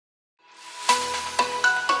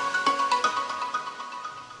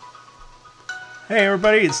Hey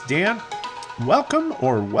everybody, it's Dan.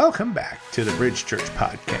 Welcome back to the Bridge Church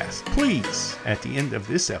Podcast. Please, at the end of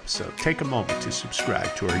this episode, take a moment to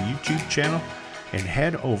subscribe to our YouTube channel and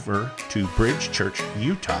head over to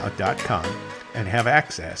bridgechurchutah.com and have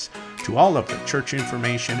access to all of the church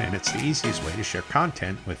information, and it's the easiest way to share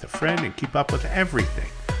content with a friend and keep up with everything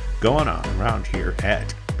going on around here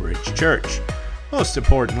at Bridge Church. Most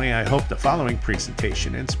importantly, I hope the following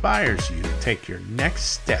presentation inspires you to take your next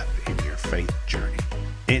step in your faith journey.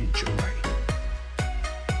 Enjoy.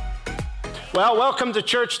 Well, welcome to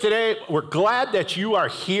church today. We're glad that you are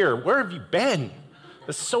here. Where have you been?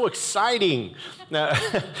 This is so exciting. There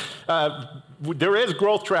is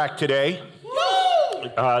Growth Track today.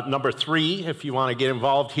 Number 3, if you want to get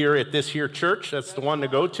involved here at this here church, that's the one to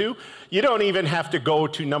go to. You don't even have to go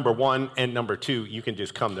to number 1 and number 2. You can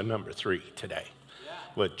just come to number 3 today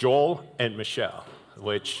with Joel and Michelle,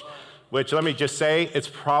 which let me just say, it's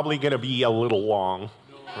probably going to be a little long,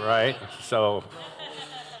 right? So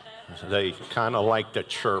they kind of like to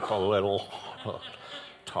chirp a little,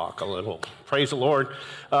 talk a little. Praise the Lord.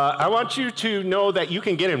 I want you to know that you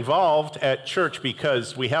can get involved at church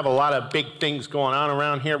because we have a lot of big things going on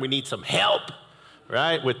around here. We need some help,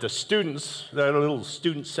 right, with the students, that little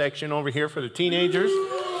student section over here for the teenagers,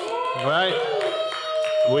 right?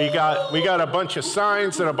 We got a bunch of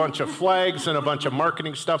signs and a bunch of flags and a bunch of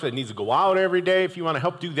marketing stuff that needs to go out every day. If you want to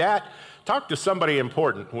help do that, talk to somebody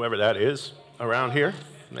important, whoever that is around here.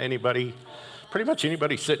 Anybody, pretty much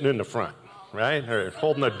anybody sitting in the front, right? Or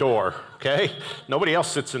holding the door, okay? Nobody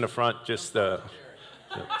else sits in the front, just the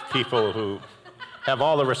people who have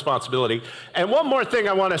all the responsibility. And one more thing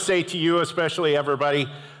I want to say to you, especially everybody,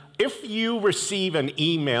 if you receive an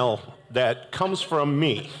email that comes from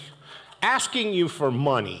me asking you for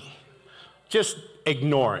money, just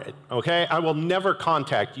ignore it, okay? I will never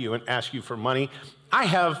contact you and ask you for money. I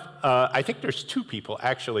have, I think there's 2 people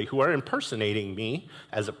actually who are impersonating me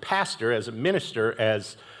as a pastor, as a minister,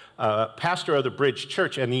 as pastor of the Bridge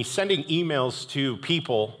Church, and he's sending emails to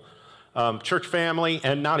people, church family,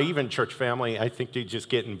 and not even church family. I think they're just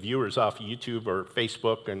getting viewers off YouTube or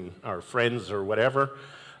Facebook and our friends or whatever.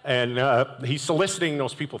 And he's soliciting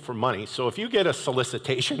those people for money. So if you get a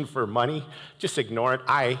solicitation for money, just ignore it.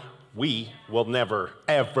 We will never,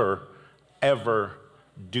 ever, ever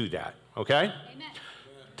do that, okay? Amen.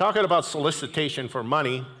 Talking about solicitation for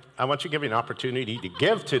money, I want you to give you an opportunity to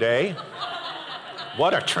give today.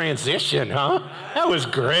 What a transition, huh? That was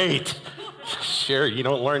great. Sure, you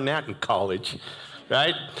don't learn that in college,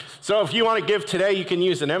 right? So if you want to give today, you can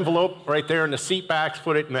use an envelope right there in the seat backs,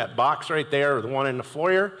 put it in that box right there, or the one in the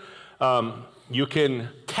foyer. You can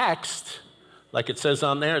text, like it says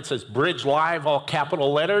on there, it says Bridge Live, all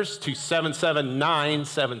capital letters, to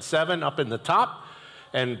 77977 up in the top.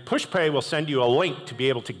 And PushPay will send you a link to be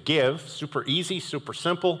able to give. Super easy, super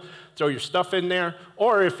simple. Throw your stuff in there.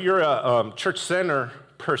 Or if you're a church center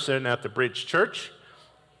person at the Bridge Church,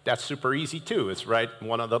 that's super easy too. It's right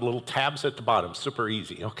one of the little tabs at the bottom. Super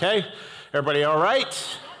easy, okay? Everybody all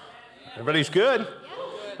right? Everybody's good?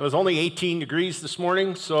 It was only 18 degrees this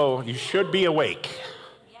morning, so you should be awake.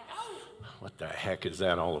 What the heck is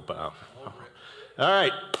that all about? All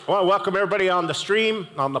right. Well, welcome everybody on the stream,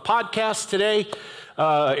 on the podcast today.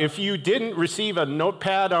 If you didn't receive a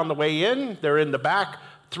notepad on the way in, they're in the back.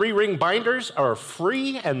 3-ring binders are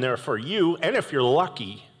free, and they're for you. And if you're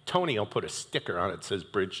lucky, Tony will put a sticker on it that says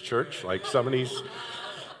Bridge Church, like some of these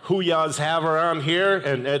hoo-yahs have around here.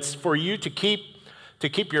 And it's for you to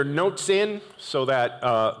keep your notes in so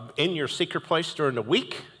that in your secret place during the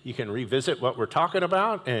week, you can revisit what we're talking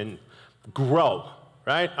about and grow,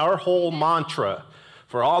 right? Our whole mantra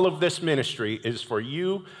for all of this ministry is for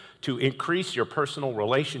you to increase your personal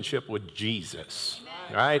relationship with Jesus,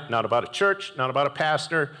 right? Not about a church, not about a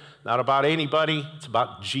pastor, not about anybody. It's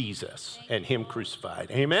about Jesus and Him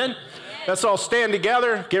crucified. Amen? Let's all stand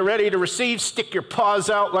together. Get ready to receive. Stick your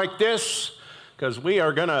paws out like this, because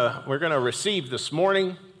we're gonna receive this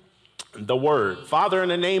morning the Word. Father, in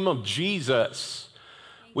the name of Jesus,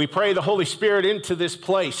 we pray the Holy Spirit into this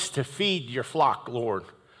place to feed your flock, Lord.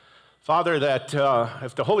 Father, that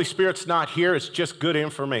if the Holy Spirit's not here, it's just good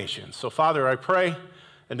information. So, Father, I pray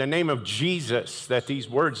in the name of Jesus that these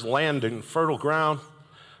words land in fertile ground,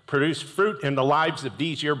 produce fruit in the lives of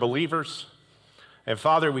these your believers. And,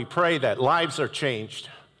 Father, we pray that lives are changed,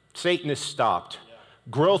 Satan is stopped,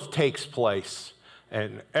 growth takes place,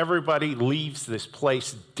 and everybody leaves this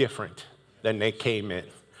place different than they came in.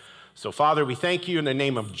 So, Father, we thank you in the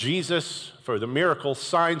name of Jesus for the miracles,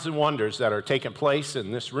 signs, and wonders that are taking place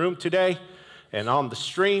in this room today and on the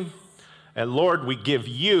stream. And, Lord, we give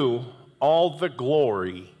you all the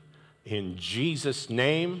glory in Jesus'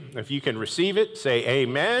 name. If you can receive it, say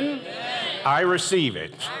amen. Amen. I receive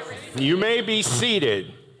it. You may be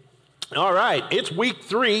seated. All right, it's week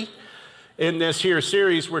 3 in this here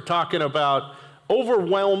series. We're talking about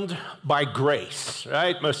overwhelmed by grace,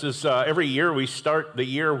 right? This is every year we start the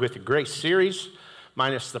year with a grace series,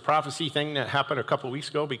 minus the prophecy thing that happened a couple weeks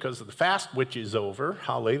ago because of the fast, which is over.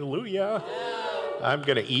 Hallelujah. I'm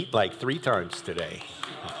going to eat like 3 times today.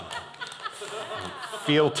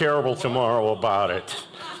 Feel terrible tomorrow about it.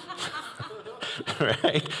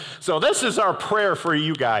 Right? So this is our prayer for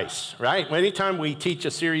you guys, right? Anytime we teach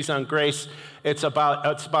a series on grace, it's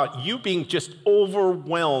about you being just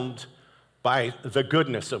overwhelmed by the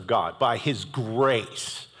goodness of God, by His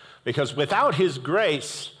grace. Because without His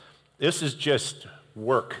grace, this is just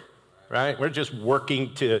work, right? We're just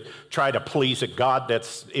working to try to please a God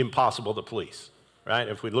that's impossible to please, right?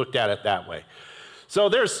 If we looked at it that way. So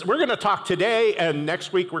we're going to talk today, and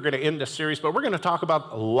next week we're going to end the series, but we're going to talk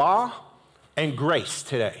about law and grace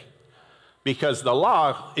today, because the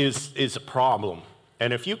law is a problem.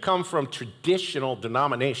 And if you come from traditional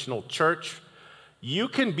denominational church, you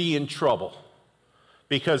can be in trouble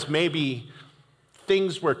because maybe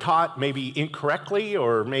things were taught maybe incorrectly,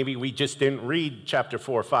 or maybe we just didn't read chapter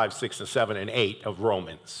 4, 5, 6, and 7, and 8 of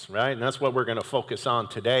Romans, right? And that's what we're going to focus on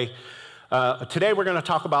today. Today we're going to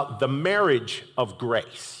talk about the marriage of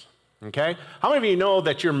grace, okay? How many of you know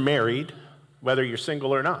that you're married, whether you're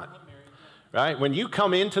single or not, right? When you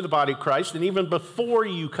come into the body of Christ, and even before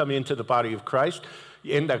you come into the body of Christ,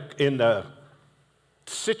 in the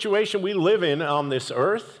situation we live in on this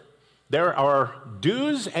earth, there are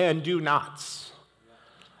do's and do nots.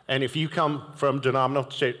 And if you come from denominational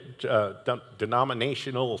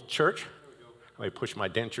church, let me push my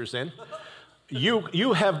dentures in.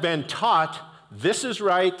 You have been taught this is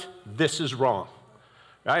right, this is wrong,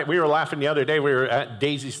 right? We were laughing the other day. We were at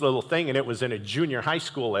Daisy's little thing, and it was in a junior high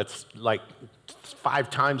school that's like 5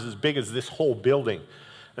 times as big as this whole building.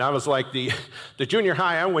 And I was like, the junior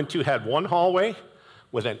high I went to had one hallway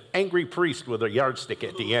with an angry priest with a yardstick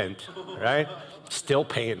at the end, right? Still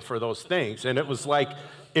paying for those things. And it was like,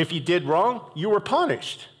 if you did wrong, you were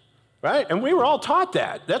punished, right? And we were all taught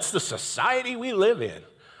that. That's the society we live in.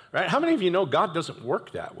 Right? How many of you know God doesn't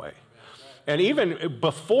work that way? And even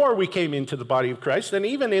before we came into the body of Christ, and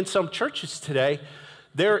even in some churches today,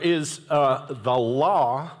 there is the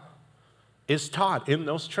law is taught in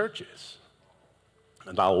those churches.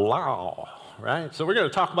 The law, right? So we're going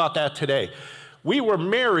to talk about that today. We were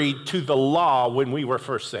married to the law when we were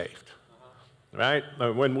first saved, right?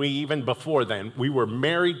 Even before then, we were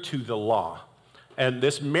married to the law. And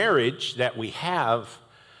this marriage that we have,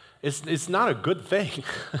 it's not a good thing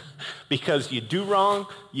because you do wrong,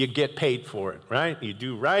 you get paid for it, right? You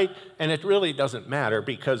do right, and it really doesn't matter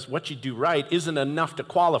because what you do right isn't enough to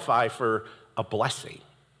qualify for a blessing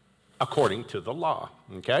according to the law,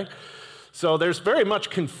 okay? So there's very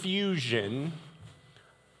much confusion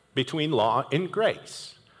between law and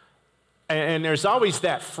grace. And there's always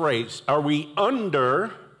that phrase, are we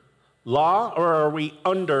under law or are we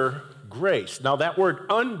under grace? Now that word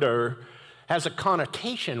under has a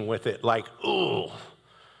connotation with it, like,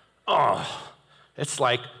 it's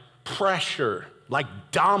like pressure, like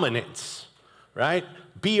dominance, right?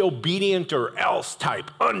 Be obedient or else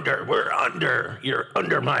type, we're under, you're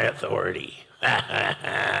under my authority.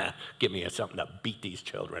 Give me something to beat these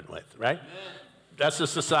children with, right? That's the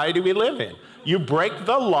society we live in. You break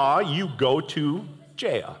the law, you go to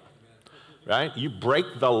jail, right? You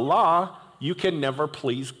break the law, you can never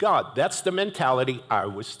please God. That's the mentality I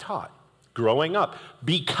was taught growing up.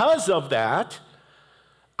 Because of that,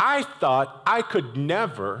 I thought I could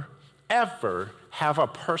never, ever have a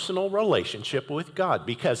personal relationship with God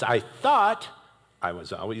because I thought I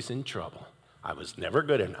was always in trouble. I was never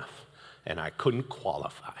good enough, and I couldn't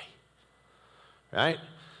qualify, right?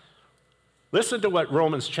 Listen to what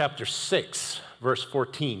Romans chapter 6, verse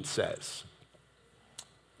 14 says.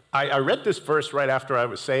 I read this verse right after I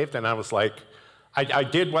was saved, and I was like, I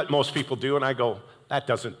did what most people do, and I go, that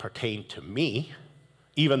doesn't pertain to me,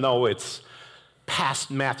 even though it's past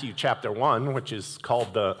Matthew chapter 1, which is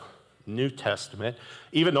called the New Testament.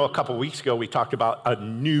 Even though a couple weeks ago we talked about a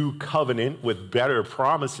new covenant with better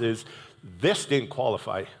promises, this didn't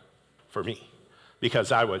qualify for me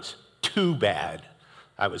because I was too bad.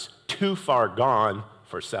 I was too far gone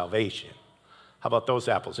for salvation. How about those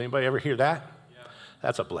apples? Anybody ever hear that? Yeah.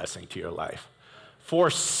 That's a blessing to your life.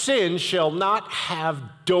 For sin shall not have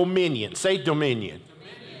dominion. Say dominion.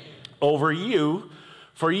 Over you,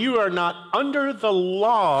 for you are not under the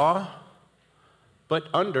law, but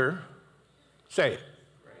under, say it,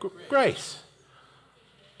 grace.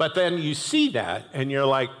 But then you see that and you're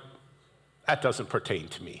like, that doesn't pertain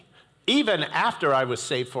to me. Even after I was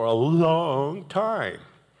saved for a long time,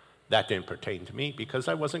 that didn't pertain to me because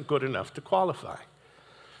I wasn't good enough to qualify,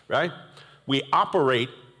 right? We operate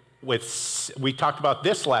with, we talked about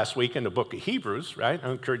this last week in the book of Hebrews, right?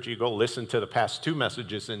 I encourage you to go listen to the past 2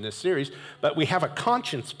 messages in this series, but we have a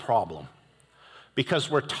conscience problem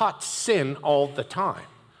because we're taught sin all the time.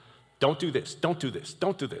 Don't do this, don't do this,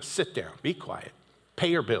 don't do this, sit down, be quiet, pay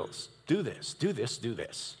your bills, do this, do this, do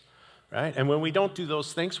this, right? And when we don't do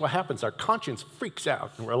those things, what happens? Our conscience freaks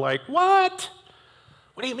out and we're like, what?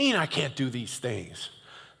 What do you mean I can't do these things?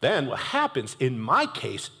 Then what happens, in my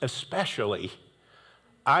case especially,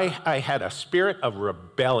 I had a spirit of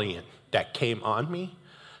rebellion that came on me,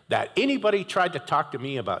 that anybody tried to talk to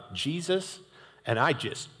me about Jesus, and I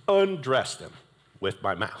just undressed them with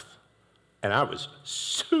my mouth. And I was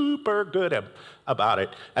super good about it.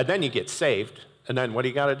 And then you get saved, and then what do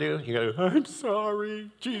you got to do? You go, I'm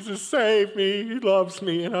sorry, Jesus saved me, he loves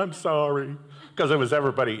me, and I'm sorry. Because it was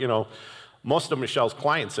everybody, you know, most of Michelle's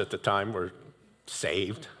clients at the time were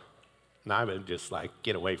saved, and I was just like,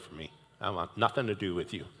 get away from me. I want nothing to do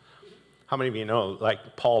with you. How many of you know,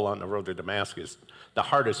 like Paul on the road to Damascus, the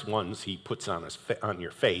hardest ones he puts on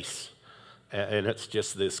your face, and it's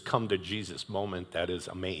just this come to Jesus moment that is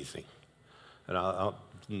amazing. And I'll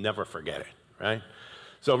never forget it, right?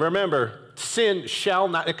 So remember, sin shall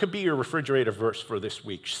not, it could be your refrigerator verse for this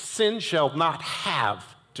week. Sin shall not have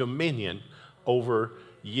dominion over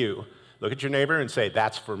you. Look at your neighbor and say,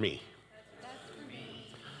 that's for me. That's for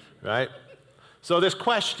me. Right? So this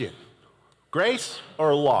question, grace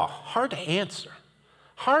or law? Hard to answer.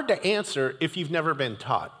 Hard to answer if you've never been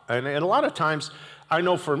taught. And a lot of times, I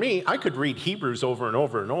know for me, I could read Hebrews over and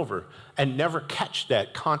over and over and never catch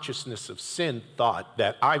that consciousness of sin thought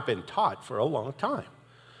that I've been taught for a long time.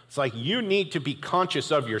 It's like you need to be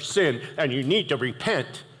conscious of your sin and you need to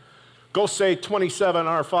repent. Go say 27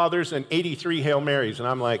 Our Fathers and 83 Hail Marys. And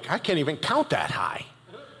I'm like, I can't even count that high,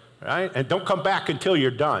 right? And don't come back until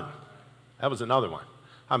you're done. That was another one.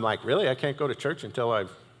 I'm like, really? I can't go to church until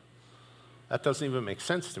that doesn't even make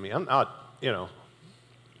sense to me. I'm not, you know,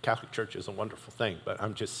 Catholic Church is a wonderful thing, but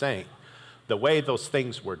I'm just saying, the way those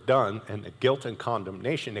things were done and the guilt and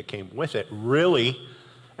condemnation that came with it really,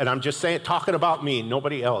 and I'm just saying, talking about me,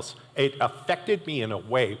 nobody else, it affected me in a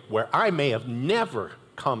way where I may have never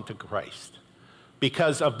come to Christ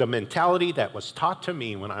because of the mentality that was taught to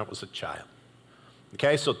me when I was a child.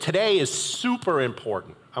 Okay, so today is super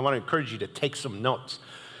important. I want to encourage you to take some notes.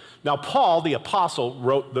 Now, Paul, the apostle,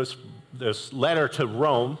 wrote this letter to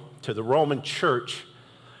Rome, to the Roman church,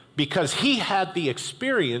 because he had the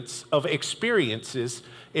experiences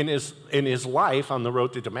in his life on the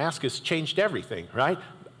road to Damascus changed everything, right?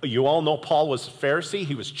 You all know Paul was a Pharisee.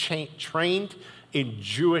 He was trained in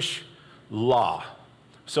Jewish law.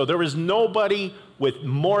 So there is nobody with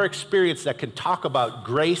more experience that can talk about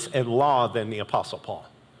grace and law than the Apostle Paul.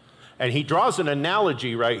 And he draws an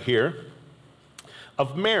analogy right here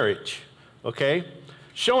of marriage, okay?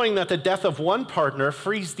 Showing that the death of one partner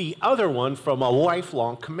frees the other one from a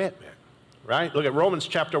lifelong commitment, right? Look at Romans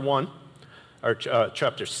chapter 1, or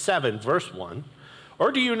chapter 7, verse 1.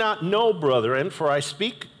 Or do you not know, brethren, for I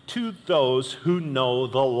speak to those who know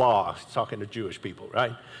the law. He's talking to Jewish people,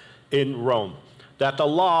 right? In Rome. That the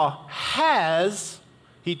law has,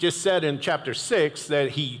 he just said in chapter 6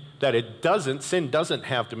 that sin doesn't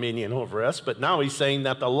have dominion over us, but now he's saying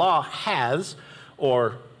that the law has,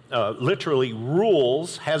 or literally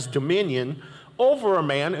rules, has dominion over a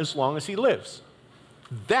man as long as he lives.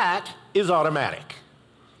 That is automatic.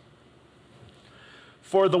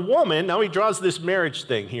 For the woman, now he draws this marriage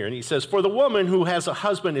thing here, and he says, for the woman who has a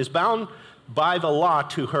husband is bound by the law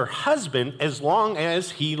to her husband as long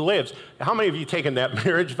as he lives. How many of you taken that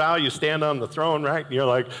marriage vow? You stand on the throne, right? And you're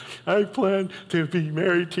like, I plan to be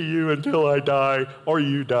married to you until I die or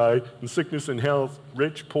you die, in sickness and health,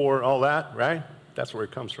 rich, poor, all that, right? That's where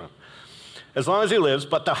it comes from. As long as he lives,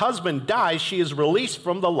 but the husband dies, she is released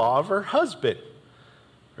from the law of her husband,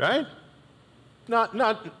 right?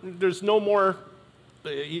 There's no more,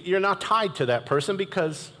 you're not tied to that person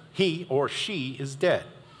because he or she is dead.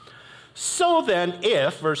 So then,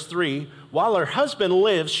 if, verse 3, while her husband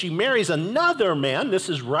lives, she marries another man, this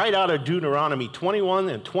is right out of Deuteronomy 21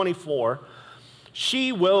 and 24,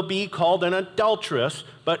 she will be called an adulteress,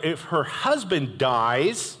 but if her husband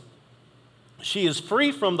dies, she is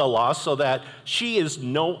free from the law so that she is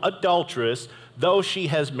no adulteress, though she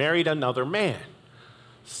has married another man.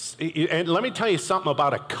 And let me tell you something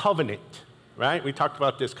about a covenant, right? We talked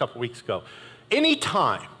about this a couple weeks ago.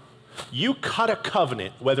 Anytime you cut a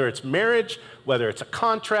covenant, whether it's marriage, whether it's a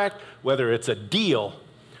contract, whether it's a deal,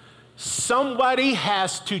 Somebody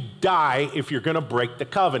has to die if you're going to break the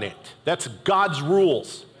covenant. That's God's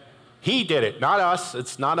rules. He did it, not us.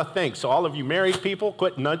 It's not a thing. So all of you married people,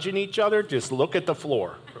 quit nudging each other. Just look at the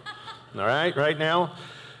floor. All right, right now?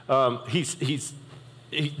 This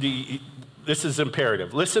is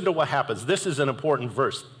imperative. Listen to what happens. This is an important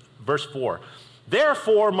verse. Verse 4.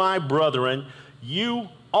 Therefore, my brethren, you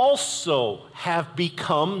also have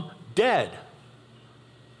become dead.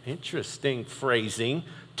 Interesting phrasing.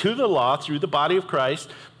 To the law through the body of Christ,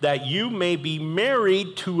 that you may be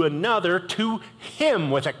married to another, to him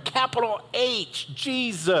with a capital H,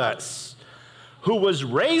 Jesus, who was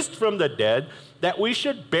raised from the dead, that we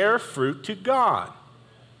should bear fruit to God.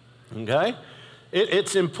 Okay?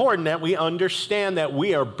 It's important that we understand that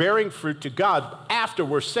we are bearing fruit to God after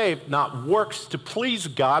we're saved, not works to please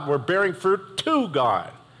God. We're bearing fruit to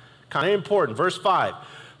God. Kind of important. Verse 5.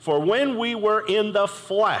 For when we were in the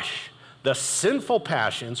flesh, the sinful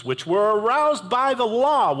passions which were aroused by the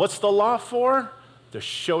law. What's the law for? To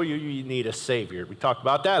show you need a Savior. We talked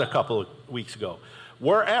about that a couple of weeks ago.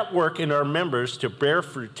 We're at work in our members to bear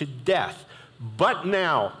fruit to death. But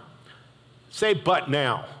now, say but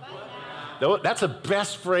now. But now. That's the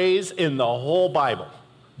best phrase in the whole Bible.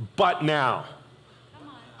 But now.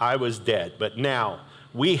 I was dead, but now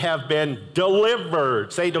we have been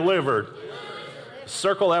delivered. Say delivered.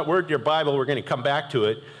 Circle that word in your Bible. We're going to come back to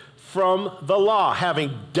it. From the law,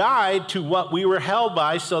 having died to what we were held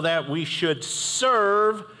by, so that we should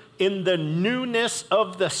serve in the newness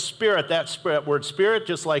of the Spirit. That word Spirit,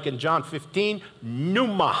 just like in John 15,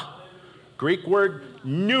 pneuma. Greek word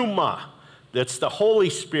pneuma. That's the Holy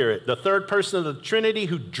Spirit, the third person of the Trinity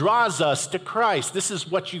who draws us to Christ. This is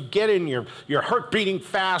what you get in your heart beating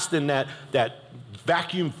fast and that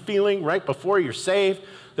vacuum feeling right before you're saved.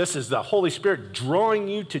 This is the Holy Spirit drawing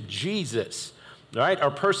you to Jesus. All right,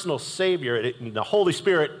 our personal Savior. The Holy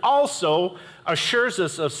Spirit also assures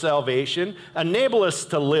us of salvation, enable us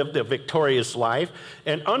to live the victorious life,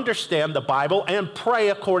 and understand the Bible and pray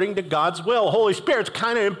according to God's will. Holy Spirit's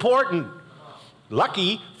kind of important.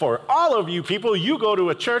 Lucky for all of you people, you go to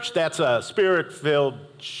a church that's a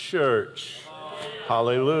Spirit-filled church.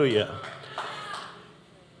 Hallelujah.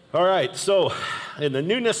 All right, so in the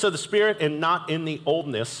newness of the Spirit and not in the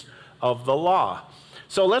oldness of the law.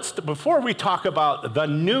 So before we talk about the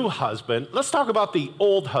new husband, let's talk about the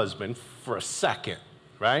old husband for a second,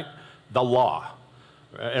 right? The law.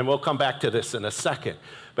 And we'll come back to this in a second.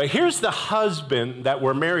 But here's the husband that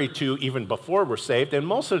we're married to even before we're saved, and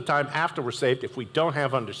most of the time after we're saved if we don't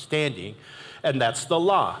have understanding, and that's the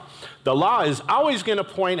law. The law is always going to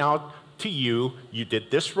point out to you, you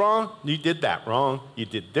did this wrong, you did that wrong, you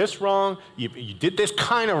did this wrong, you did this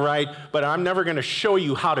kind of right, but I'm never going to show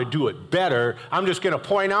you how to do it better. I'm just going to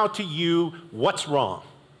point out to you what's wrong.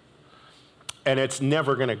 And it's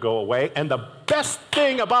never going to go away. And the best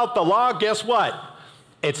thing about the law, guess what?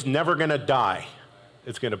 It's never going to die.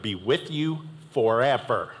 It's going to be with you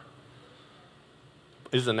forever.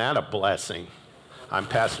 Isn't that a blessing? I'm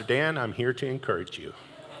Pastor Dan. I'm here to encourage you.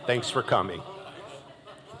 Thanks for coming.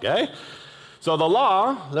 Okay? So the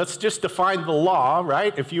law, let's just define the law,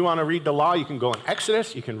 right? If you want to read the law, you can go in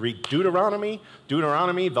Exodus, you can read Deuteronomy,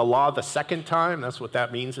 the law the second time, that's what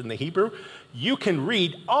that means in the Hebrew. You can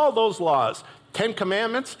read all those laws. 10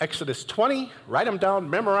 Commandments, Exodus 20, write them down,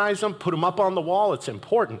 memorize them, put them up on the wall. It's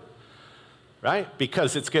important, right?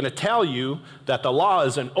 Because it's going to tell you that the law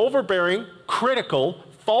is an overbearing, critical,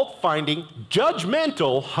 fault-finding,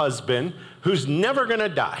 judgmental husband who's never going to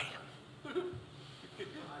die.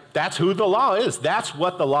 That's who the law is. That's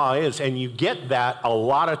what the law is. And you get that a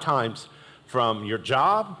lot of times from your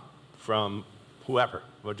job, from whoever.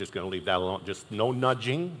 We're just going to leave that alone. Just no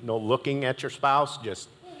nudging, no looking at your spouse. Just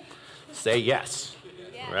say yes,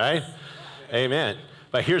 right? Amen.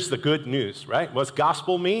 But here's the good news, right? What's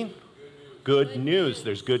gospel mean? Good news.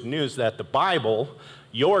 There's good news that the Bible,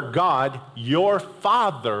 your God, your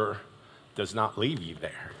Father, does not leave you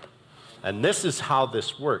there. And this is how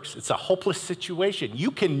this works. It's a hopeless situation.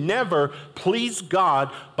 You can never please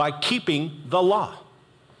God by keeping the law.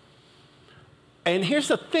 And here's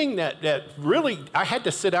the thing that really, I had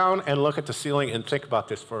to sit down and look at the ceiling and think about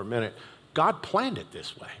this for a minute. God planned it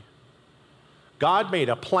this way. God made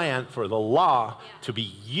a plan for the law to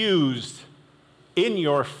be used in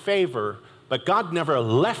your favor, but God never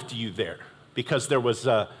left you there because there was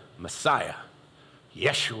a Messiah,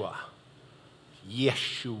 Yeshua.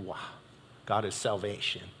 God is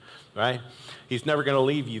salvation, right? He's never going to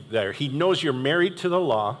leave you there. He knows you're married to the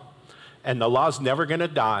law, and the law's never going to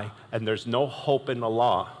die, and there's no hope in the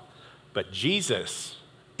law. But Jesus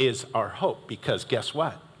is our hope, because guess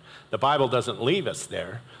what? The Bible doesn't leave us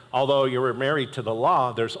there. Although you were married to the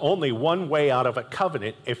law, there's only one way out of a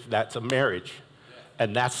covenant if that's a marriage,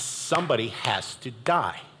 and that's somebody has to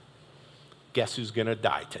die. Guess who's going to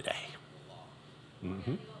die today?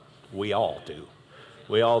 We all do.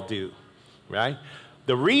 We all do, right?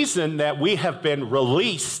 The reason that we have been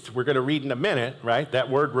released, we're going to read in a minute, right? That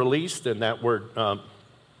word released and that word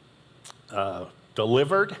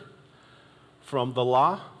delivered from the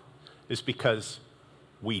law is because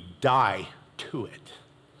we die to it,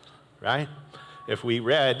 right? If we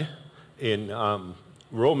read in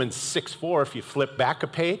Romans 6:4, if you flip back a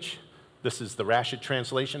page, this is the Rashid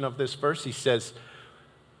translation of this verse. He says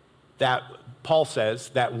that, Paul says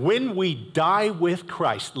that when we die with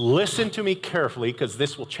Christ, listen to me carefully because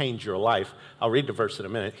this will change your life. I'll read the verse in a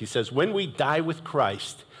minute. He says, when we die with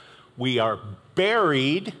Christ, we are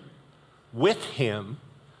buried with him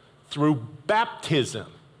through baptism.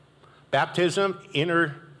 Baptism,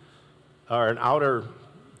 inner or an outer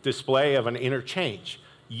display of an inner change.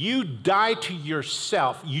 You die to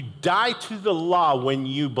yourself. You die to the law when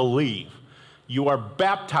you believe. You are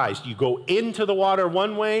baptized. You go into the water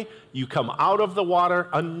one way, you come out of the water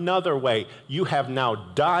another way. You have now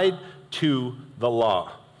died to the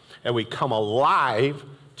law. And we come alive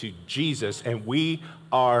to Jesus, and we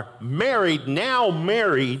are married, now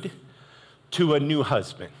married to a new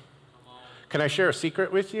husband. Can I share a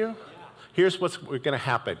secret with you? Here's what's going to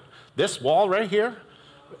happen. This wall right here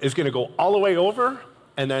is going to go all the way over,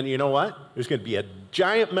 and then you know what? There's going to be a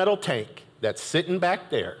giant metal tank that's sitting back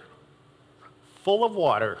there, full of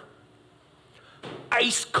water,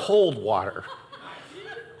 ice cold water,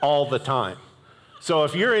 all the time. So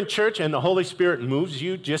if you're in church and the Holy Spirit moves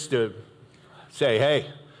you just to say, hey,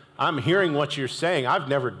 I'm hearing what you're saying, I've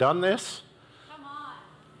never done this, come on.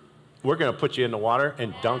 We're going to put you in the water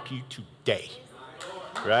and dunk you today,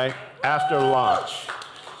 right? After lunch,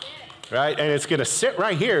 right? And it's going to sit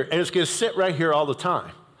right here, and it's going to sit right here all the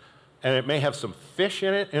time. And it may have some fish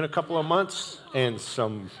in it in a couple of months and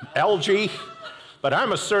some algae. But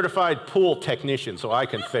I'm a certified pool technician, so I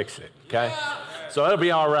can fix it, okay? So it'll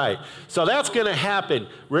be all right. So that's going to happen.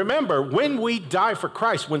 Remember, when we die for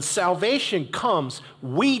Christ, when salvation comes,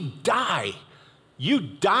 we die. You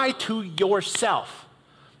die to yourself,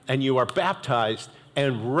 and you are baptized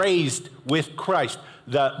and raised with Christ.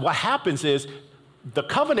 What happens is the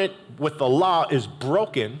covenant with the law is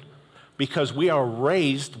broken because we are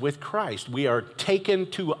raised with Christ. We are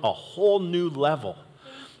taken to a whole new level.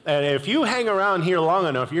 And if you hang around here long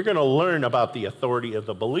enough, you're going to learn about the authority of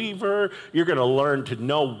the believer. You're going to learn to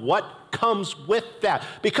know what comes with that.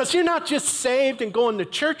 Because you're not just saved and going to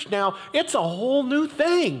church now. It's a whole new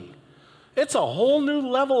thing. It's a whole new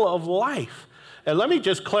level of life. And let me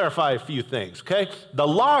just clarify a few things, okay? The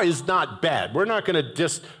law is not bad. We're not going to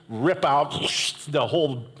just rip out the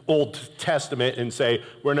whole Old Testament and say,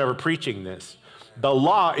 we're never preaching this. The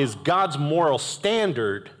law is God's moral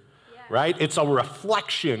standard, right? It's a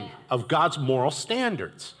reflection of God's moral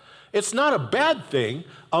standards. It's not a bad thing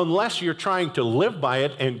unless you're trying to live by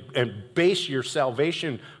it and base your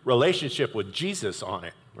salvation relationship with Jesus on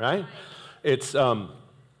it, right? It's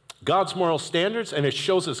God's moral standards, and it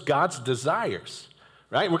shows us God's desires,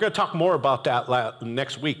 right? We're going to talk more about that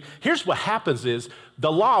next week. Here's what happens is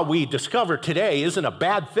the law we discover today isn't a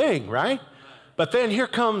bad thing, right? But then here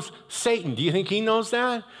comes Satan. Do you think he knows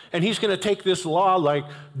that? And he's going to take this law like,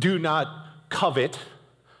 do not covet.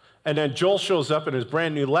 And then Joel shows up in his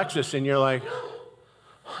brand new Lexus, and you're like,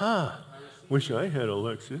 wish I had a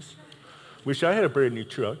Lexus. Wish I had a brand new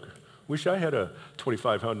truck. Wish I had a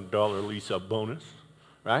 $2,500 lease-up bonus,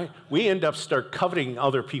 right? We end up start coveting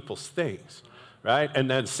other people's things, right? And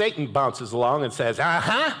then Satan bounces along and says,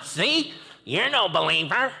 see? You're no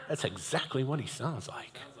believer. That's exactly what he sounds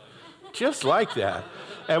like. Just like that.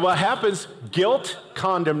 And what happens? Guilt,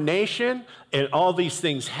 condemnation, and all these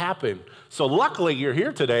things happen. So luckily you're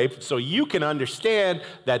here today so you can understand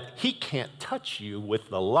that he can't touch you with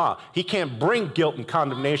the law. He can't bring guilt and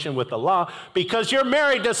condemnation with the law because you're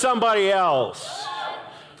married to somebody else,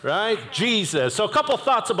 right? Jesus. So a couple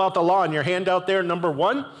thoughts about the law in your handout there. Number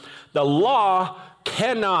one, the law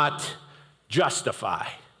cannot justify.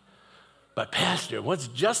 But Pastor, what's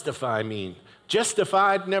justify mean?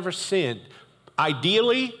 Justified, never sinned.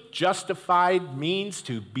 Ideally, justified means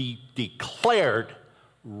to be declared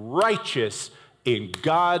righteous in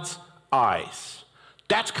God's eyes.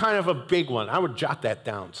 That's kind of a big one. I would jot that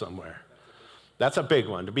down somewhere. That's a big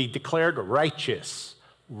one, to be declared righteous.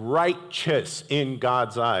 Righteous in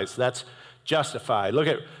God's eyes. That's justified. Look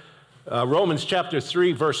at Romans chapter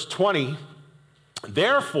 3, verse 20.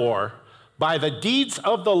 Therefore, by the deeds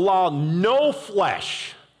of the law, no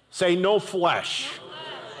flesh, say no flesh,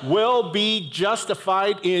 will be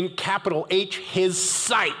justified in capital H, his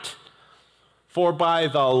sight. For by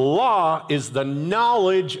the law is the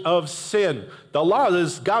knowledge of sin. The law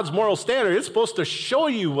is God's moral standard. It's supposed to show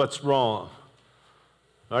you what's wrong.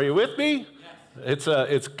 Are you with me? Yes.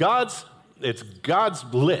 It's God's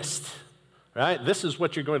list, right? This is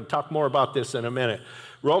what you're going to talk more about this in a minute.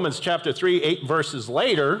 Romans chapter 3, 8 verses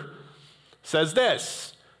later says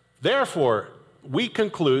this, therefore, we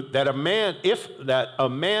conclude that a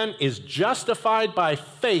man is justified by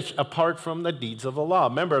faith apart from the deeds of the law.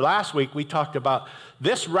 Remember last week we talked about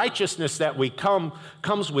this righteousness that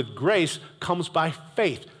comes with grace, comes by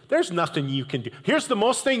faith. There's nothing you can do. Here's the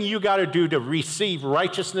most thing you got to do to receive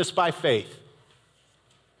righteousness by faith.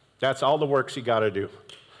 That's all the works you got to do.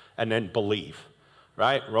 And then believe,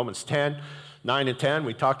 right? Romans 10, 9 and 10,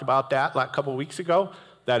 we talked about that a couple weeks ago,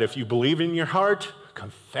 that if you believe in your heart,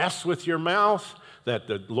 confess with your mouth that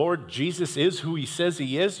the Lord Jesus is who he says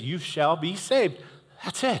he is, you shall be saved.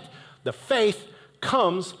 That's it. The faith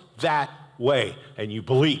comes that way, and you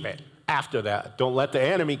believe it after that. Don't let the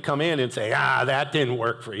enemy come in and say, that didn't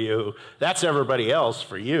work for you. That's everybody else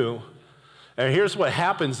for you. And here's what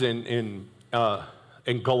happens in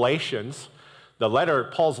Galatians.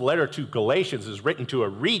 Paul's letter to Galatians is written to a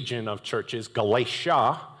region of churches,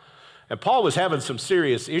 Galatia. And Paul was having some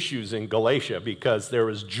serious issues in Galatia because there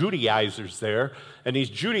was Judaizers there, and these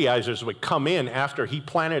Judaizers would come in after he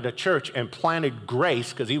planted a church and planted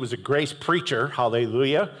grace, because he was a grace preacher,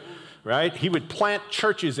 hallelujah, right? He would plant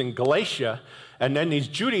churches in Galatia, and then these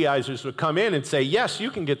Judaizers would come in and say, yes,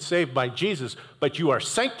 you can get saved by Jesus, but you are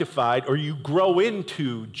sanctified or you grow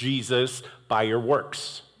into Jesus by your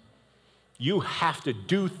works. You have to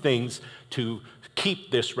do things to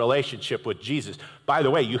keep this relationship with Jesus. By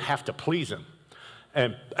the way, you have to please him.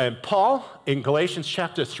 And Paul, in Galatians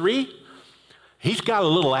chapter 3, he's got a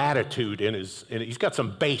little attitude he's got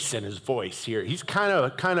some bass in his voice here. He's kind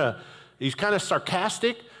of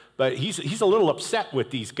sarcastic, but he's a little upset with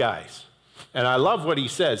these guys. And I love what he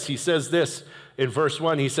says. He says this in verse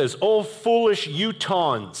 1. He says, "Oh, foolish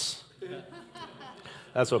Utahns."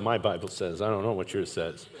 That's what my Bible says. I don't know what yours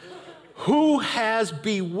says. "Who has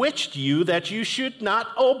bewitched you that you should not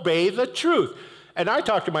obey the truth?" And I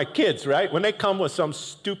talk to my kids, right? When they come with some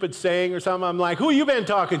stupid saying or something, I'm like, who you been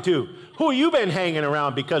talking to? Who you been hanging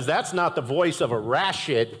around? Because that's not the voice of a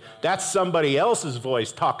Rashid. That's somebody else's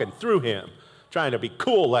voice talking through him, trying to be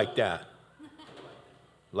cool like that.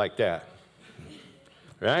 Like that.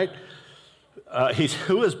 Right?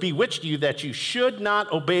 Who has bewitched you that you should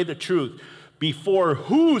not obey the truth, before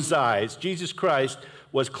whose eyes Jesus Christ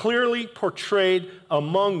was clearly portrayed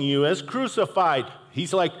among you as crucified.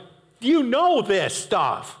 He's like, you know this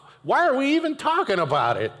stuff. Why are we even talking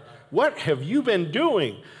about it? What have you been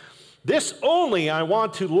doing? This only I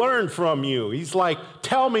want to learn from you. He's like,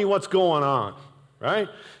 tell me what's going on, right?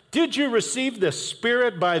 Did you receive the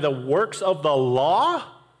Spirit by the works of the law?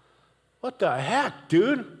 What the heck,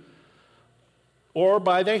 dude? Or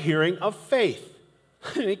by the hearing of faith?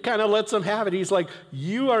 He kind of lets them have it. He's like,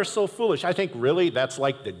 you are so foolish. I think really that's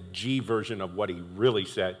like the G version of what he really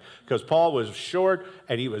said, because Paul was short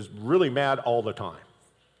and he was really mad all the time.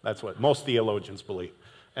 That's what most theologians believe.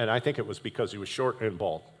 And I think it was because he was short and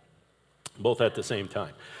bald, both at the same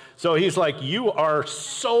time. So he's like, you are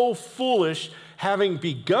so foolish, having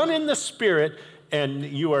begun in the Spirit, and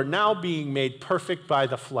you are now being made perfect by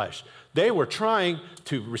the flesh. They were trying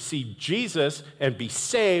to receive Jesus and be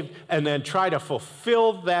saved and then try to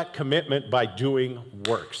fulfill that commitment by doing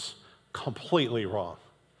works. Completely wrong.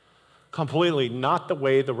 Completely not the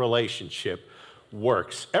way the relationship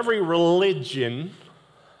works. Every religion,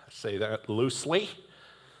 I say that loosely,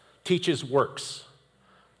 teaches works,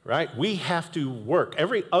 right? We have to work.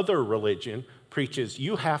 Every other religion preaches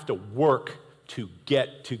you have to work to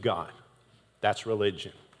get to God. That's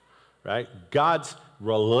religion, right? God's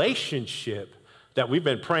relationship that we've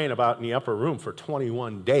been praying about in the upper room for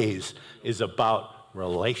 21 days is about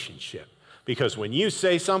relationship. Because when you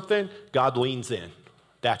say something, God leans in.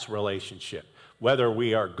 That's relationship. Whether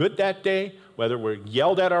we are good that day, whether we're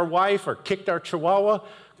yelled at our wife or kicked our chihuahua,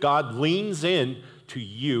 God leans in to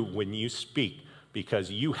you when you speak because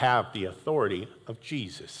you have the authority of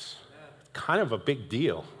Jesus. Kind of a big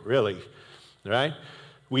deal, really, right?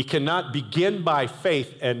 We cannot begin by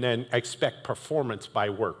faith and then expect performance by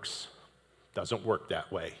works. Doesn't work that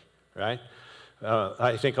way, right?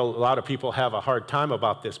 I think a lot of people have a hard time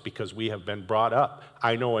about this because we have been brought up.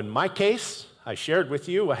 I know in my case, I shared with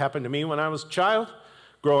you what happened to me when I was a child,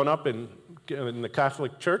 growing up in the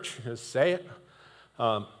Catholic Church, just say it.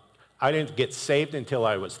 I didn't get saved until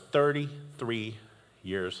I was 33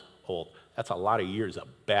 years old. That's a lot of years of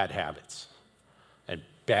bad habits and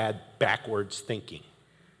bad, backwards thinking.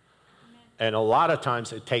 And a lot of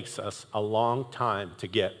times it takes us a long time to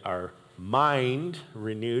get our mind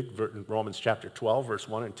renewed. Romans chapter 12, verse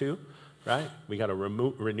 1 and 2, right? We got to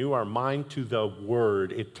renew our mind to the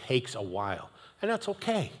Word. It takes a while. And that's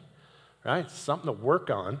okay, right? It's something to work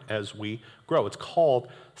on as we grow. It's called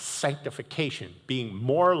sanctification, being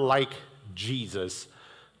more like Jesus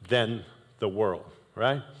than the world,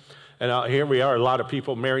 right? And here we are, a lot of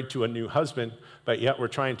people married to a new husband, but yet we're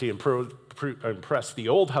trying to impress the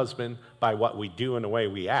old husband by what we do and the way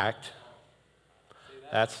we act.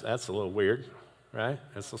 That's a little weird, right?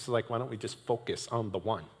 It's just like, why don't we just focus on the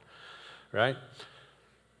one, right?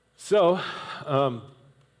 So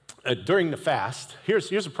during the fast,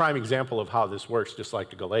 here's a prime example of how this works, just like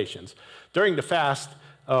the Galatians. During the fast,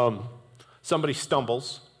 somebody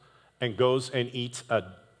stumbles and goes and eats a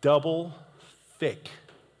double thick,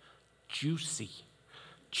 juicy,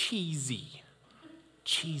 cheesy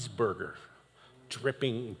cheeseburger,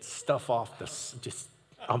 dripping stuff off just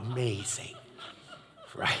amazing,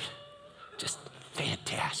 right? Just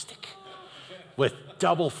fantastic. With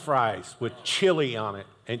double fries, with chili on it,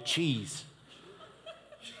 and cheese,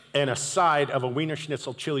 and a side of a Wiener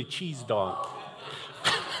Schnitzel chili cheese dog,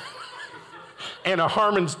 and a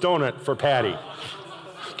Harmon's donut for Patty,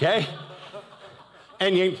 okay?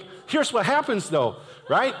 And here's what happens though,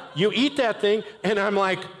 right? You eat that thing, and I'm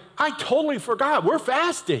like, I totally forgot, we're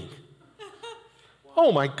fasting.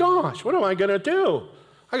 Oh my gosh, what am I gonna do?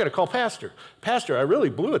 I gotta call Pastor. Pastor, I really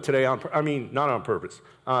blew it today not on purpose,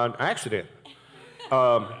 on accident.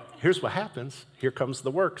 Here's what happens. Here comes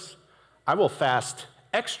the works. I will fast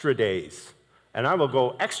extra days, and I will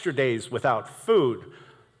go extra days without food,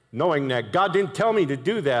 knowing that God didn't tell me to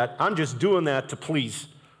do that. I'm just doing that to please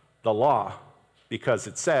the law, because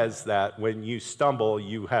it says that when you stumble,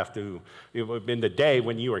 you have to, in the day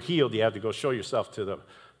when you are healed, you have to go show yourself to the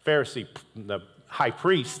Pharisee, the high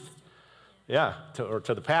priest, or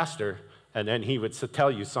to the pastor, and then he would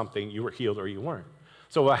tell you something, you were healed or you weren't.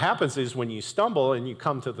 So what happens is when you stumble and you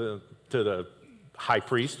come to the high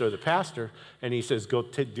priest or the pastor, and he says, go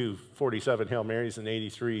do 47 Hail Marys and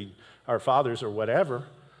 83 Our Fathers or whatever,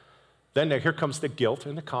 then here comes the guilt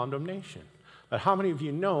and the condemnation. But how many of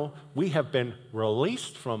you know we have been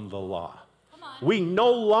released from the law? We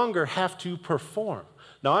no longer have to perform.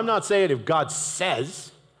 Now, I'm not saying if God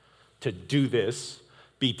says to do this,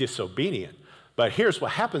 be disobedient. But here's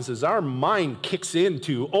what happens is our mind kicks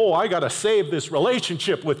into, I got to save this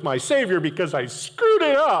relationship with my Savior because I screwed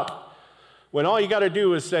it up. When all you got to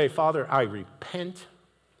do is say, Father, I repent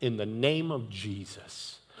in the name of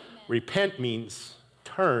Jesus. Amen. Repent means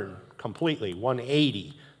turn completely,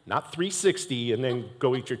 180, not 360 and then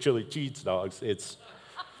go eat your chili cheese dogs. It's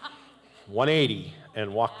 180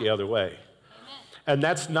 and walk the other way. Amen. And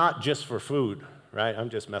that's not just for food, right? I'm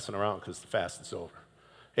just messing around because the fast is over.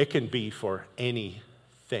 It can be for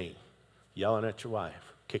anything. Yelling at your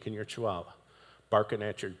wife, kicking your chihuahua, barking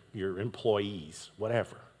at your employees,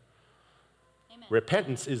 whatever. Amen.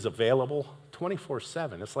 Repentance is available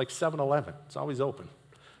 24/7. It's like 7-Eleven. It's always open,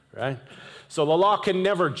 right? So the law can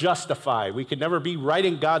never justify. We can never be right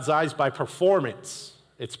in God's eyes by performance.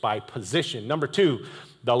 It's by position. Number 2,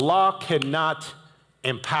 the law cannot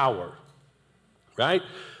empower, right?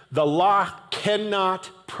 The law cannot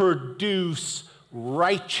produce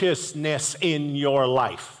righteousness in your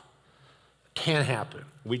life. Can't happen.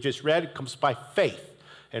 We just read it comes by faith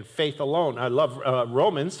and faith alone. I love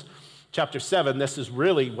Romans chapter 7. This is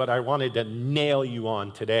really what I wanted to nail you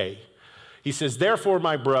on today. He says, therefore,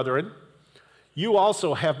 my brethren, you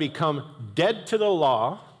also have become dead to the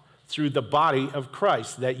law through the body of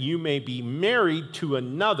Christ, that you may be married to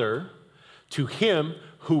another, to him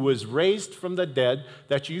who was raised from the dead,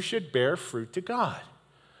 that you should bear fruit to God.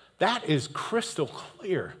 That is crystal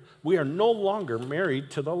clear. We are no longer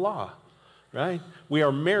married to the law, right? We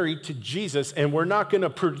are married to Jesus, and we're not going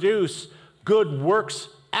to produce good works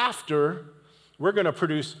after. We're going to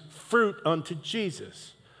produce fruit unto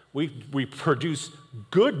Jesus. We produce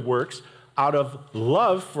good works out of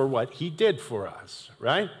love for what he did for us,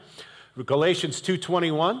 right? Galatians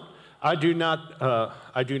 2:21, I do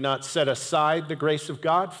not set aside the grace of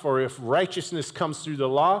God, for if righteousness comes through the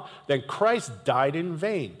law, then Christ died in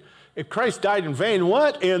vain. If Christ died in vain,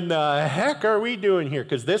 what in the heck are we doing here?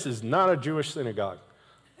 Because this is not a Jewish synagogue.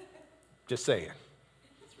 Just saying.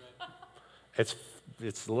 It's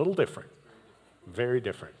a little different. Very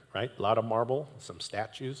different, right? A lot of marble, some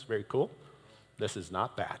statues, very cool. This is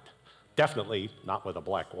not that. Definitely not with a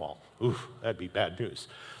black wall. Ooh, that'd be bad news.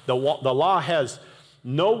 The law has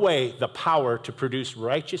no way the power to produce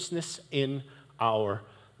righteousness in our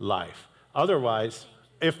life. Otherwise,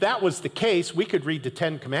 if that was the case, we could read the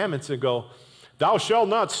 10 Commandments and go, thou shalt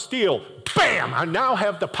not steal. Bam! I now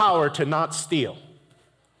have the power to not steal.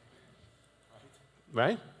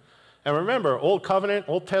 Right? And remember, Old Covenant,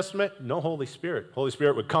 Old Testament, no Holy Spirit. Holy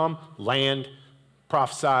Spirit would come, land,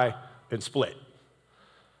 prophesy, and split.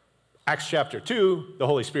 Acts chapter 2, the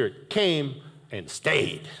Holy Spirit came and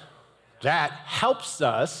stayed. That helps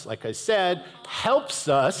us, like I said, helps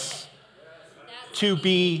us to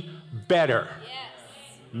be better.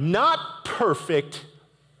 Not perfect,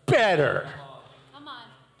 better.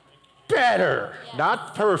 Better,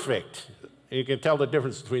 not perfect. You can tell the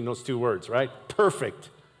difference between those two words, right? Perfect.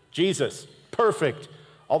 Jesus, perfect.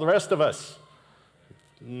 All the rest of us,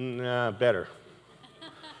 better.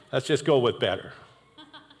 Let's just go with better.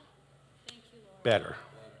 Better.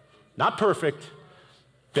 Not perfect,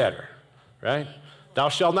 better, right? Thou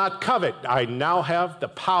shalt not covet. I now have the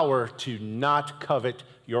power to not covet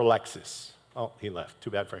your Lexus. Oh, he left. Too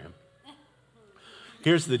bad for him.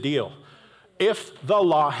 Here's the deal. If the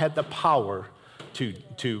law had the power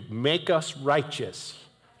to make us righteous,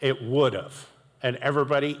 it would have. And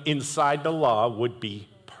everybody inside the law would be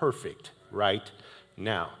perfect right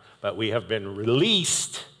now. But we have been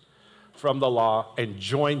released from the law and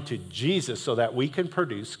joined to Jesus so that we can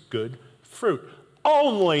produce good fruit.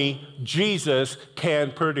 Only Jesus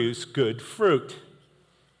can produce good fruit.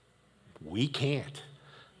 We can't.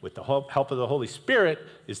 With the help of the Holy Spirit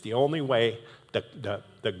is the only way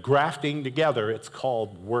the grafting together, it's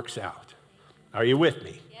called, works out. Are you with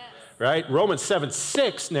me? Yes. Right? Romans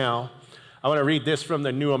 7:6 now, I want to read this from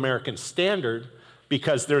the New American Standard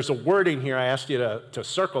because there's a word in here I asked you to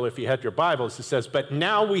circle if you had your Bibles. It says, but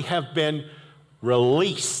now we have been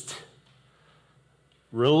released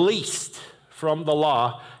from the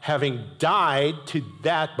law, having died to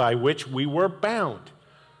that by which we were bound.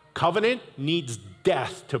 Covenant needs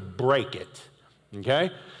death to break it,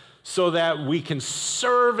 okay? So that we can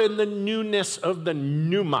serve in the newness of the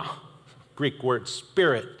pneuma, Greek word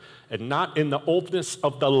spirit, and not in the oldness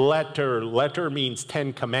of the letter. Letter means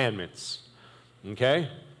 10 commandments, okay?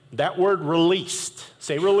 That word released,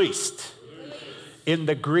 say released, in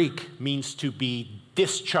the Greek means to be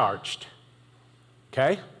discharged,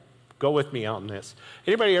 okay? Go with me on this.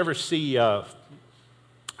 Anybody ever see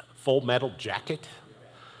Full Metal Jacket,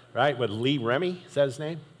 right, with Lee Remy, is that his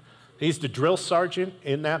name? He's the drill sergeant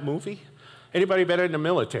in that movie. Anybody been in the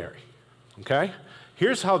military? Okay?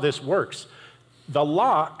 Here's how this works. The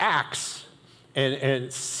law acts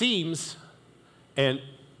and seems and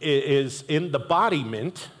is in the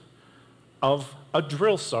embodiment of a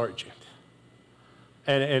drill sergeant.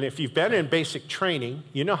 And if you've been in basic training,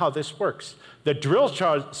 you know how this works. The drill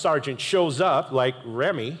sergeant shows up like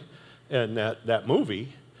Remy in that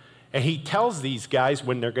movie, and he tells these guys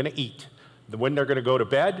when they're going to eat, when they're going to go to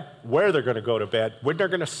bed, where they're going to go to bed, when they're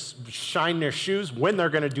going to shine their shoes, when they're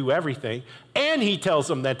going to do everything. And he tells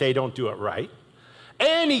them that they don't do it right.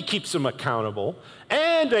 And he keeps them accountable.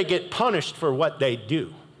 And they get punished for what they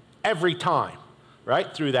do every time,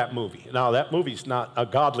 right, through that movie. Now, that movie's not a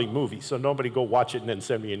godly movie, so nobody go watch it and then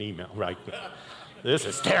send me an email, right? This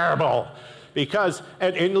is terrible. Because,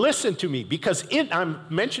 and listen to me, because I'm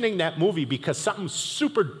mentioning that movie because something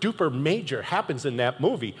super duper major happens in that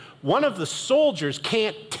movie. One of the soldiers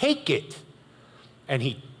can't take it, and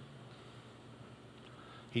he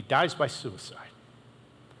dies by suicide.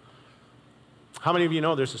 How many of you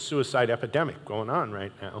know there's a suicide epidemic going on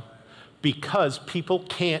right now? Because people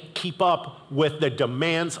can't keep up with the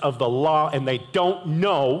demands of the law, and they don't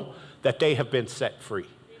know that they have been set free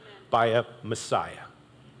by a Messiah.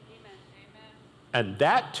 And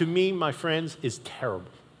that, to me, my friends, is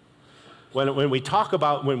terrible. When we talk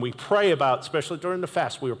about, when we pray about, especially during the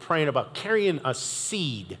fast, we were praying about carrying a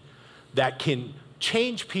seed that can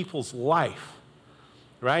change people's life,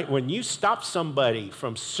 right? When you stop somebody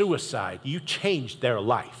from suicide, you change their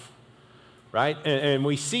life, right? And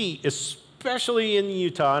we see, especially in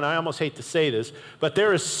Utah, and I almost hate to say this, but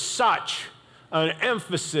there is such an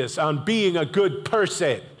emphasis on being a good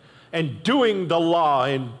person and doing the law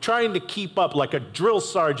and trying to keep up like a drill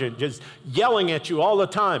sergeant, just yelling at you all the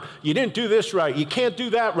time. You didn't do this right. You can't do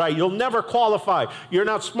that right. You'll never qualify. You're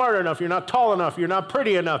not smart enough. You're not tall enough. You're not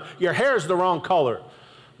pretty enough. Your hair's the wrong color.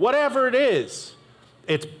 Whatever it is,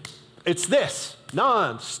 it's this.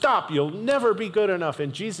 Non-stop. You'll never be good enough.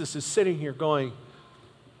 And Jesus is sitting here going,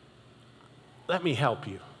 let me help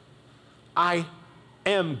you. I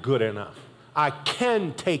am good enough. I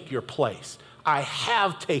can take your place. I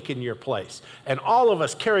have taken your place. And all of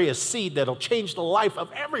us carry a seed that'll change the life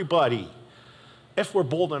of everybody if we're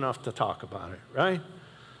bold enough to talk about it, right?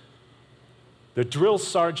 The drill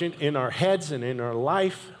sergeant in our heads and in our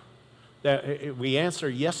life that we answer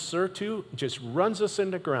yes, sir, to just runs us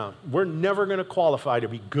into the ground. We're never going to qualify to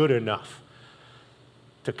be good enough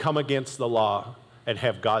to come against the law and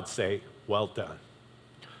have God say, well done.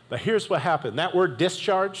 But here's what happened. That word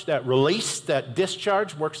discharge, that release, that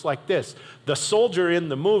discharge works like this. The soldier in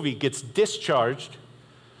the movie gets discharged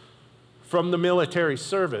from the military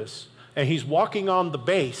service, and he's walking on the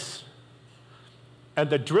base, and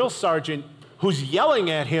the drill sergeant who's yelling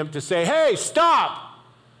at him to say, hey, stop!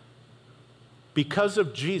 Because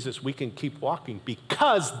of Jesus, we can keep walking.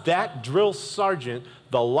 Because that drill sergeant,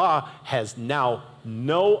 the law, has now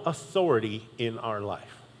no authority in our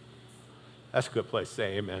life. That's a good place to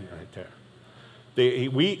say amen right there.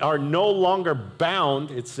 We are no longer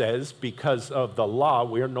bound, it says, because of the law.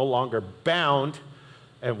 We are no longer bound,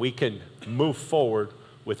 and we can move forward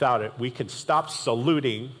without it. We can stop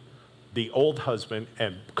saluting the old husband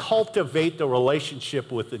and cultivate the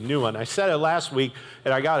relationship with the new one. I said it last week,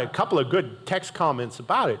 and I got a couple of good text comments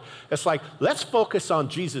about it. It's like, let's focus on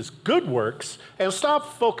Jesus' good works and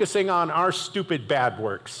stop focusing on our stupid bad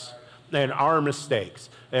works and our mistakes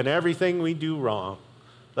and everything we do wrong.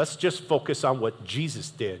 Let's just focus on what Jesus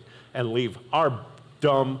did and leave our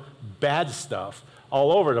dumb, bad stuff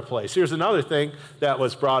all over the place. Here's another thing that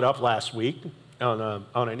was brought up last week on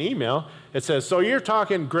an email. It says, so you're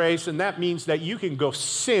talking grace, and that means that you can go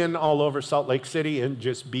sin all over Salt Lake City and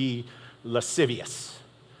just be lascivious.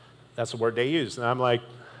 That's the word they use. And I'm like,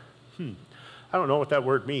 I don't know what that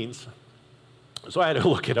word means. So I had to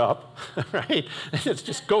look it up, right? It's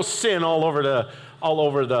just go sin all over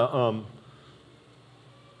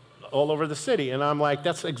the city. And I'm like,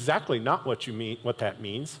 that's exactly not what you mean, what that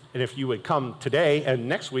means. And if you would come today and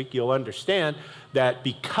next week, you'll understand that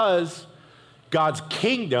because God's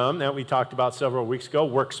kingdom that we talked about several weeks ago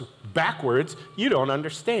works backwards, you don't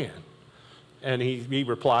understand. And he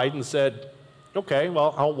replied and said, okay,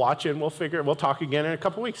 well, I'll watch it and we'll talk again in a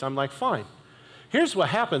couple weeks. I'm like, fine. Here's what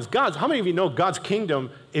happens. How many of you know God's kingdom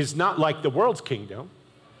is not like the world's kingdom,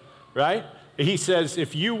 right? He says,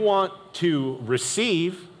 if you want to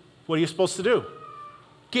receive, what are you supposed to do?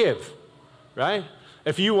 Give, right?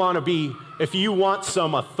 If you want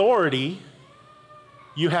some authority,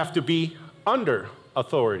 you have to be under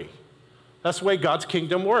authority. That's the way God's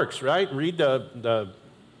kingdom works, right? Read the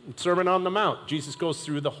Sermon on the Mount. Jesus goes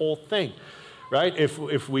through the whole thing, right?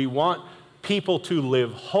 If we want people to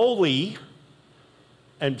live holy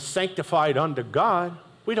and sanctified unto God,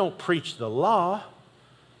 we don't preach the law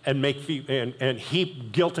and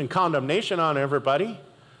heap guilt and condemnation on everybody.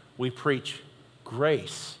 We preach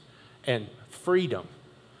grace and freedom.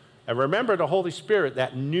 And remember the Holy Spirit,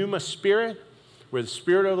 that pneuma spirit, where the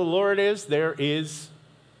Spirit of the Lord is, there is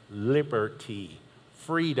liberty,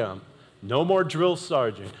 freedom. No more drill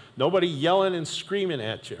sergeant. Nobody yelling and screaming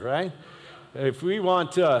at you, right? If we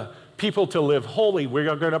want people to live holy,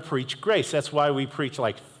 we're going to preach grace. That's why we preach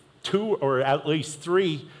like 2 or at least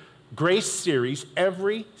 3 grace series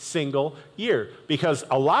every single year. Because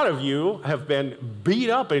a lot of you have been beat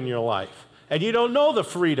up in your life, and you don't know the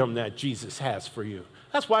freedom that Jesus has for you.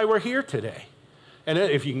 That's why we're here today. And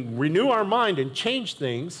if you can renew our mind and change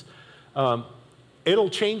things, it'll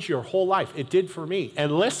change your whole life. It did for me.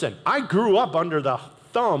 And listen, I grew up under the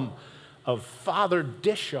thumb of Father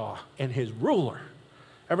Dishaw and his ruler.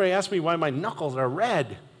 Everybody asks me why my knuckles are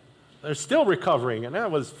red. They're still recovering, and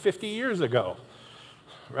that was 50 years ago,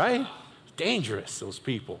 right? Dangerous, those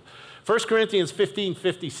people. 1 Corinthians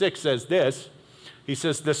 15:56 says this. He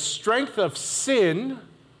says, the strength of sin,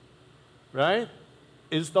 right,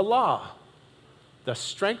 is the law. The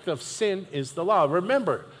strength of sin is the law.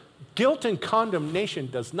 Remember, guilt and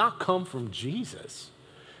condemnation does not come from Jesus.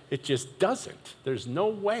 It just doesn't. There's no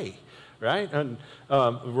way, right? And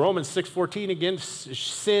Romans 6:14 again,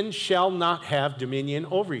 sin shall not have dominion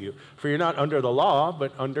over you, for you're not under the law,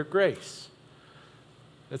 but under grace.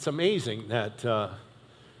 It's amazing that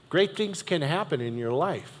great things can happen in your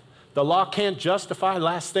life. The law can't justify.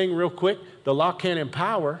 Last thing real quick, the law can't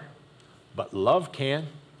empower, but love can.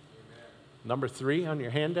 Number 3 on your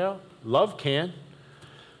handout, love can.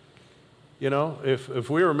 You know, if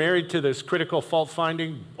we were married to this critical,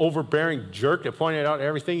 fault-finding, overbearing jerk that pointed out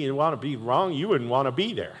everything you want to be wrong, you wouldn't want to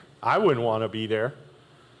be there. I wouldn't want to be there.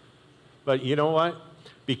 But you know what?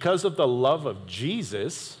 Because of the love of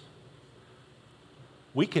Jesus,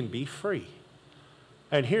 we can be free.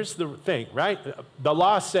 And here's the thing, right? The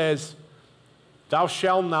law says, thou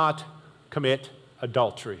shalt not commit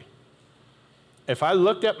adultery. If I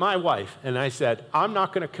looked at my wife and I said, I'm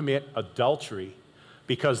not going to commit adultery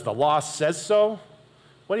because the law says so,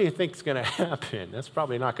 what do you think is going to happen? That's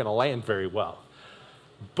probably not going to land very well.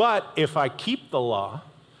 But if I keep the law,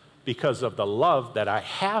 because of the love that I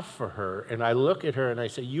have for her. And I look at her and I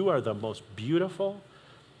say, you are the most beautiful,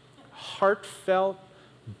 heartfelt,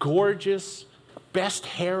 gorgeous, best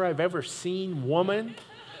hair I've ever seen woman.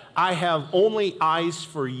 I have only eyes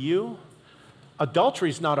for you. Adultery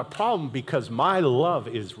is not a problem because my love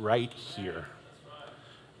is right here.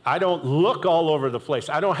 I don't look all over the place.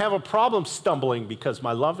 I don't have a problem stumbling because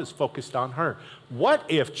my love is focused on her. What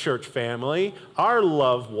if, church family, our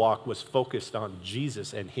love walk was focused on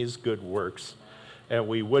Jesus and his good works, and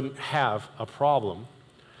we wouldn't have a problem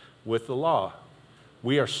with the law?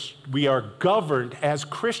 We are governed as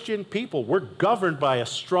Christian people. We're governed by a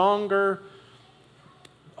stronger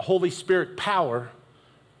Holy Spirit power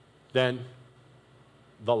than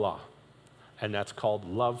the law. And that's called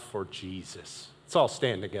love for Jesus. Let's all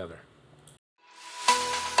stand together.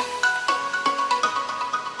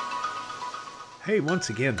 Hey, once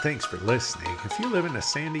again, thanks for listening. If you live in the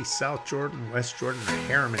Sandy, South Jordan, West Jordan, or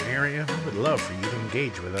Harriman area, we would love for you to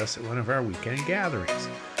engage with us at one of our weekend gatherings.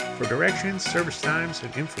 For directions, service times,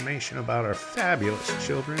 and information about our fabulous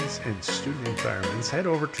children's and student environments, head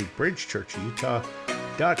over to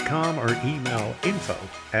bridgechurchutah.com or email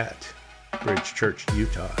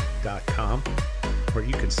info@bridgechurchutah.com, or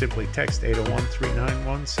you can simply text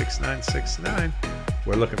 801-391-6969.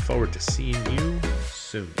 We're looking forward to seeing you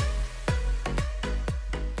soon.